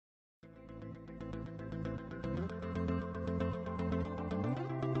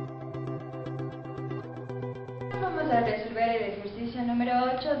a resolver el ejercicio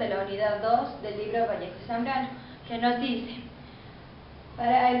número 8 de la unidad 2 del libro Vallejo y Zambrano, que nos dice: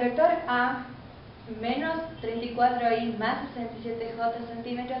 para el vector A menos 34i más 67j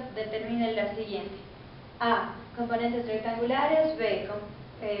centímetros, determine la siguiente: A, componentes rectangulares; B,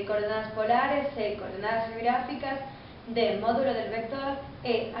 coordenadas polares; C, coordenadas geográficas; D, módulo del vector;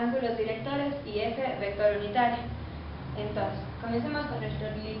 E, ángulos directores; y F, vector unitario. Entonces, comencemos con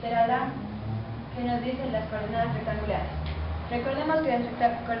nuestro literal A, que nos dice las coordenadas rectangulares. Recordemos que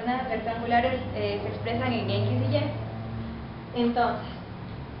las coordenadas rectangulares se expresan en X y Y. Entonces,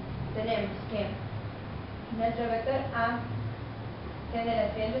 tenemos que nuestro vector A tiene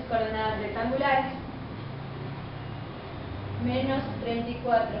las siguientes coordenadas rectangulares: menos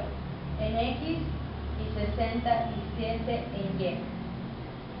 34 en X y 67 en Y.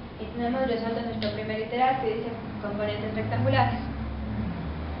 Y tenemos resuelto nuestro primer literal, que dice componentes rectangulares.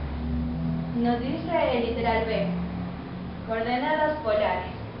 Nos dice el literal B, coordenadas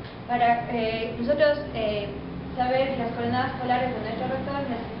polares. Para nosotros saber las coordenadas polares de nuestro vector,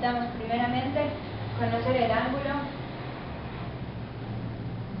 necesitamos primeramente conocer el ángulo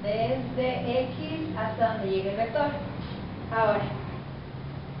desde X hasta donde llegue el vector. Ahora,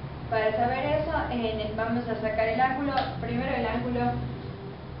 para saber eso, vamos a sacar el ángulo, primero el ángulo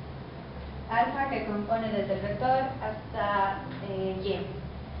alfa, que compone desde el vector hasta Y.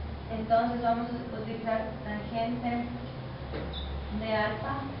 Entonces vamos a utilizar tangente de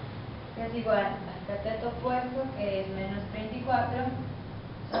alfa, que es igual al cateto opuesto, que es menos 34,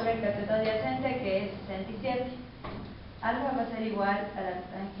 sobre el cateto adyacente, que es 67. Alfa va a ser igual a la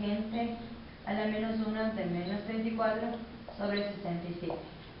tangente a la menos 1 de menos 34 sobre 67.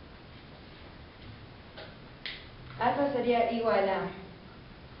 Alfa sería igual a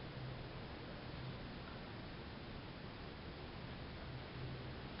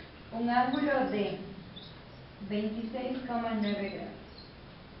un ángulo de 26,9 grados.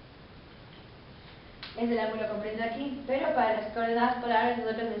 Es el ángulo comprendido aquí, pero para las coordenadas polares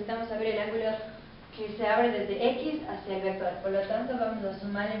nosotros necesitamos saber el ángulo que se abre desde X hacia el vector. Por lo tanto, vamos a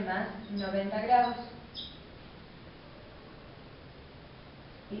sumarle más 90 grados.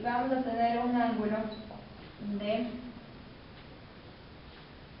 Y vamos a tener un ángulo de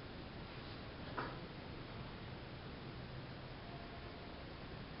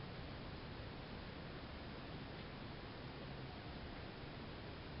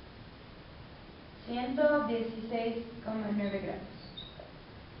 116,9 grados.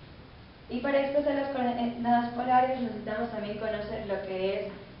 Y para expresar las coordenadas polares necesitamos también conocer lo que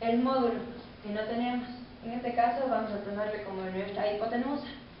es el módulo, que no tenemos. En este caso vamos a tomarle como nuestra hipotenusa.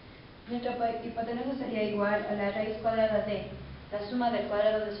 Nuestra hipotenusa sería igual a la raíz cuadrada de la suma del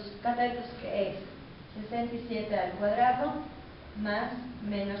cuadrado de sus catetos, que es 67 al cuadrado más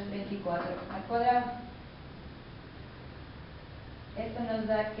menos 34 al cuadrado. Esto nos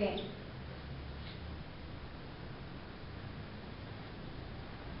da que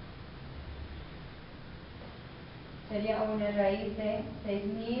sería una raíz de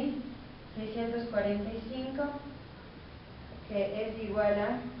 6.645, que es igual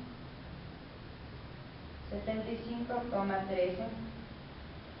a 75,13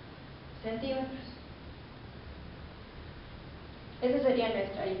 centímetros. Esa sería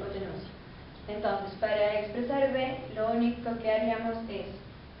nuestra hipotenusa. Entonces, para expresar B, lo único que haríamos es: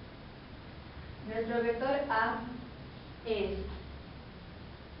 nuestro vector A es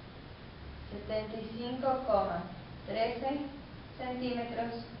 75,13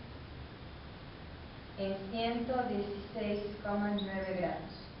 centímetros en 116,9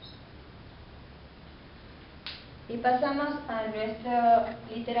 grados. Y pasamos a nuestro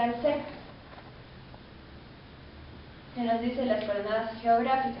literal C, que nos dice las coordenadas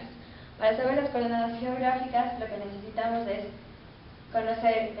geográficas. Para saber las coordenadas geográficas, lo que necesitamos es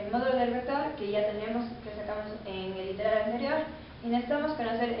conocer el módulo del vector, que ya tenemos, que sacamos en el literal anterior, y necesitamos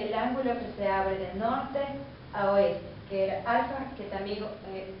conocer el ángulo que se abre de norte a oeste, que era alfa, que también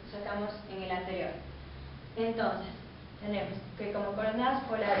sacamos en el anterior. Entonces, tenemos que como coordenadas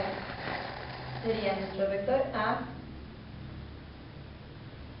polares sería nuestro vector A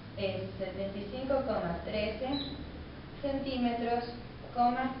es 75,13 centímetros,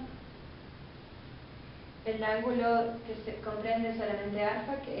 el ángulo que se comprende solamente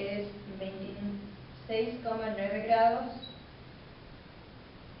alfa, que es 26,9 grados,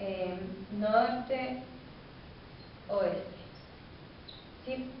 norte, oeste.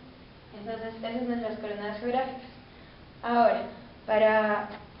 ¿Sí? Entonces, esas son nuestras coordenadas geográficas. Ahora, para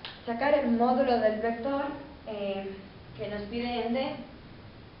sacar el módulo del vector que nos pide en D,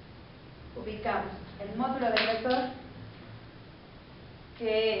 ubicamos el módulo del vector,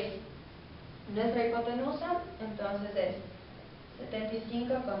 que es nuestra hipotenusa entonces es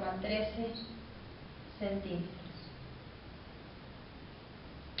 75,13 centímetros.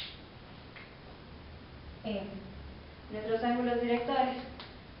 Nuestros ángulos directores.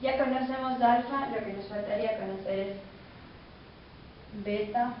 Ya conocemos alfa, lo que nos faltaría conocer es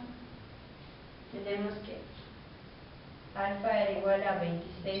beta. Tenemos que alfa era igual a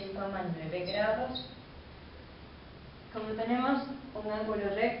 26,9 grados. Como tenemos un ángulo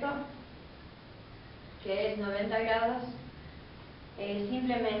recto que es 90 grados,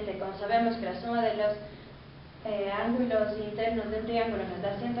 simplemente como sabemos que la suma de los ángulos internos del triángulo nos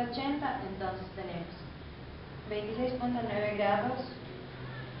da 180, entonces tenemos 26,9 grados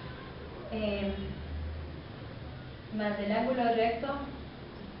más el ángulo recto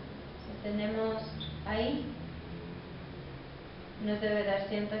que tenemos ahí nos debe dar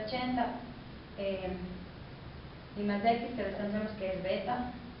 180 y más x que desconocemos que es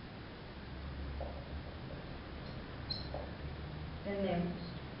beta, tenemos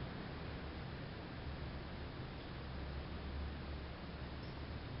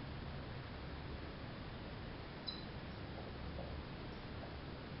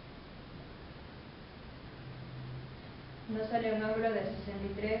nos sale un ángulo de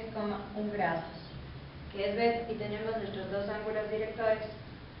 63,1 grados, que es beta, y tenemos nuestros dos ángulos directores,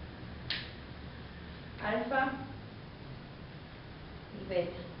 alfa y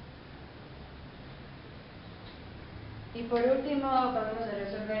beta. Y por último vamos a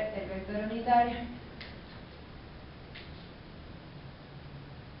resolver el vector unitario.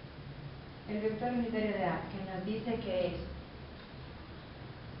 El vector unitario de A, que nos dice que es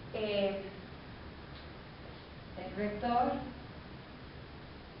el vector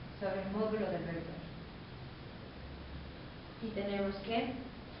sobre el módulo del vector. Y tenemos que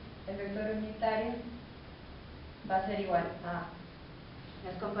el vector unitario va a ser igual a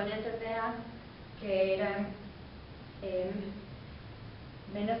las componentes de A, que eran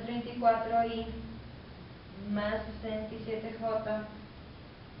menos 34i más 67j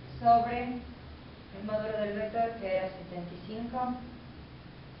sobre el módulo del vector, que era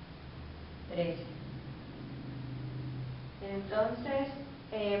 75,13. Entonces,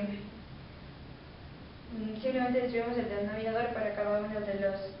 simplemente distribuimos el denominador para cada uno de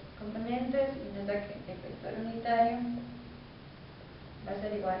los componentes y nos da que el vector unitario va a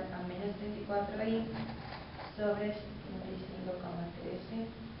ser igual a menos 34i sobre 75,13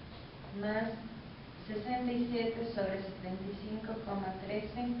 más 67 sobre 75,13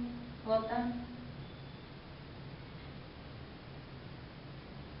 j,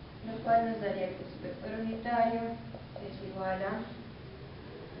 lo cual nos daría que su vector unitario es igual a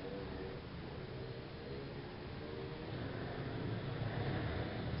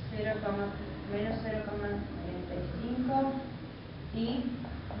menos 0,45 y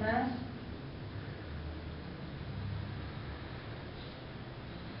más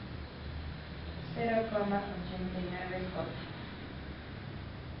 0,89 j.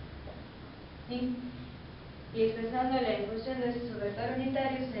 ¿Sí? Y expresándole en función de su vector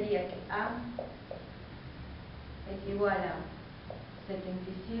unitario sería que A es igual a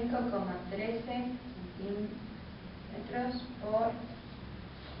 75,13 centímetros por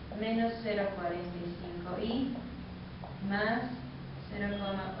menos 0,45i más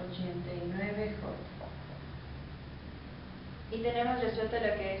 0,89 j. Y tenemos resuelto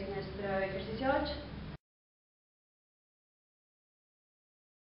lo que es nuestro ejercicio 8.